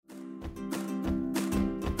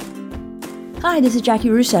Hi, this is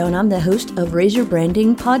Jackie Russo, and I'm the host of Raise Your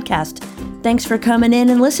Branding Podcast. Thanks for coming in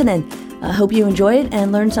and listening. I hope you enjoy it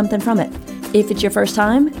and learn something from it. If it's your first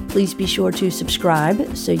time, please be sure to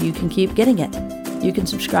subscribe so you can keep getting it. You can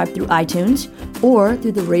subscribe through iTunes or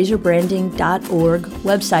through the raiseyourbranding.org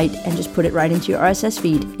website and just put it right into your RSS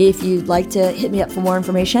feed. If you'd like to hit me up for more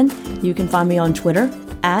information, you can find me on Twitter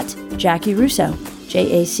at Jackie Russo,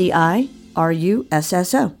 JaciRusso.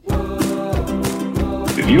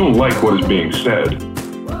 If you don't like what is being said,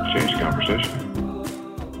 change the conversation.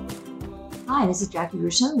 Hi, this is Jackie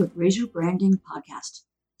Russo with Raise Your Branding Podcast.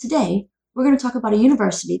 Today, we're going to talk about a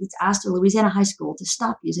university that's asked a Louisiana high school to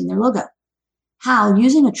stop using their logo. How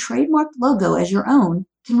using a trademarked logo as your own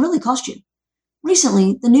can really cost you.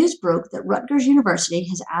 Recently, the news broke that Rutgers University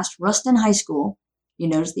has asked Ruston High School, you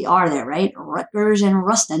notice the R there, right? Rutgers and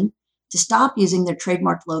Ruston, to stop using their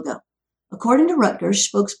trademarked logo. According to Rutgers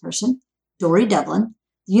spokesperson Dory Devlin,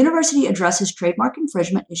 the university addresses trademark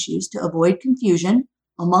infringement issues to avoid confusion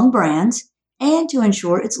among brands and to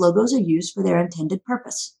ensure its logos are used for their intended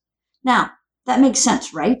purpose. Now, that makes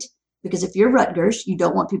sense, right? Because if you're Rutgers, you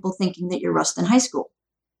don't want people thinking that you're Ruston High School.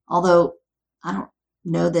 Although, I don't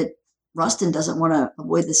know that Ruston doesn't want to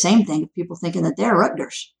avoid the same thing of people thinking that they're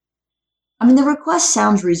Rutgers. I mean, the request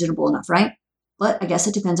sounds reasonable enough, right? But I guess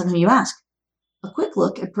it depends on who you ask. A quick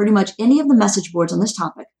look at pretty much any of the message boards on this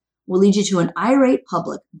topic will lead you to an irate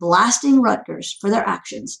public blasting Rutgers for their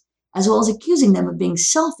actions, as well as accusing them of being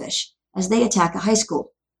selfish as they attack a high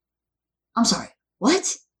school. I'm sorry,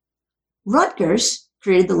 what? Rutgers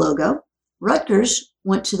created the logo. Rutgers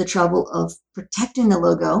went to the trouble of protecting the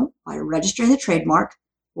logo by registering the trademark,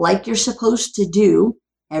 like you're supposed to do.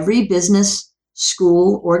 Every business,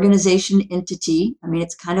 school, organization, entity, I mean,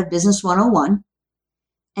 it's kind of business 101.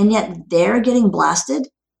 And yet they're getting blasted?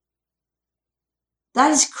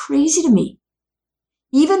 That is crazy to me.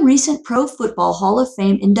 Even recent Pro Football Hall of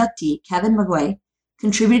Fame inductee Kevin McVay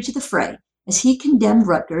contributed to the fray as he condemned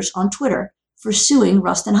Rutgers on Twitter for suing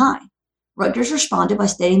Ruston High. Rutgers responded by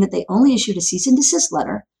stating that they only issued a cease and desist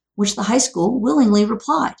letter, which the high school willingly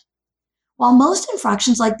replied. While most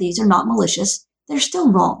infractions like these are not malicious, they're still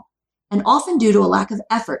wrong, and often due to a lack of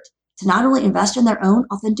effort to not only invest in their own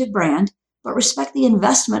authentic brand, but respect the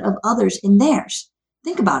investment of others in theirs.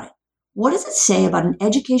 Think about it. What does it say about an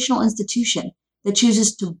educational institution that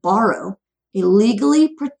chooses to borrow a legally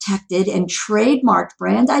protected and trademarked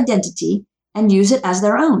brand identity and use it as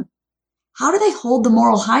their own? How do they hold the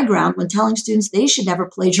moral high ground when telling students they should never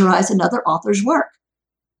plagiarize another author's work?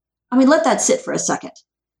 I mean, let that sit for a second.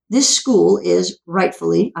 This school is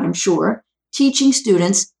rightfully, I'm sure, teaching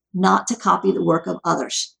students not to copy the work of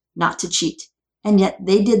others, not to cheat. And yet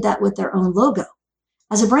they did that with their own logo.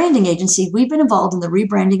 As a branding agency, we've been involved in the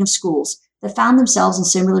rebranding of schools that found themselves in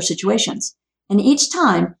similar situations. And each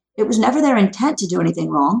time, it was never their intent to do anything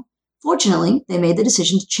wrong. Fortunately, they made the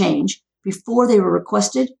decision to change before they were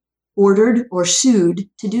requested, ordered, or sued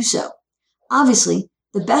to do so. Obviously,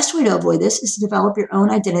 the best way to avoid this is to develop your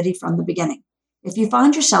own identity from the beginning. If you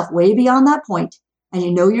find yourself way beyond that point, and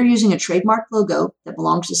you know you're using a trademark logo that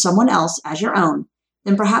belongs to someone else as your own,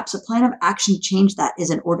 then perhaps a plan of action to change that is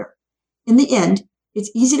in order. In the end, it's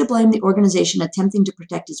easy to blame the organization attempting to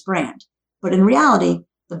protect its brand, but in reality,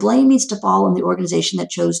 the blame needs to fall on the organization that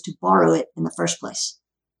chose to borrow it in the first place.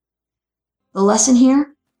 The lesson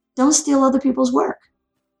here? Don't steal other people's work.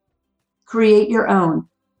 Create your own.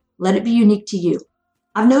 Let it be unique to you.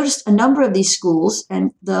 I've noticed a number of these schools,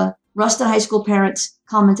 and the Ruston High School parents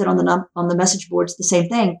commented on the message boards the same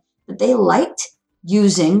thing, that they liked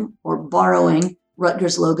using or borrowing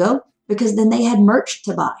Rutgers logo because then they had merch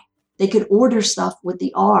to buy. They could order stuff with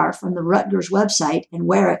the R from the Rutgers website and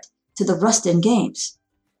wear it to the Ruston games.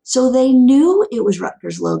 So they knew it was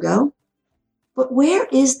Rutgers logo, but where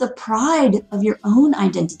is the pride of your own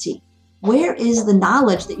identity? Where is the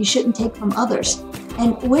knowledge that you shouldn't take from others?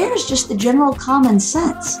 And where is just the general common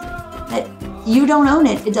sense that you don't own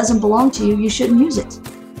it, it doesn't belong to you, you shouldn't use it?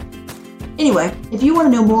 Anyway, if you want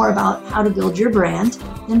to know more about how to build your brand,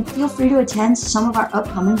 then feel free to attend some of our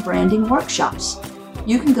upcoming branding workshops.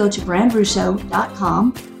 You can go to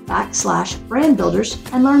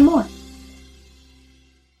brandrusso.com/brandbuilders and learn more.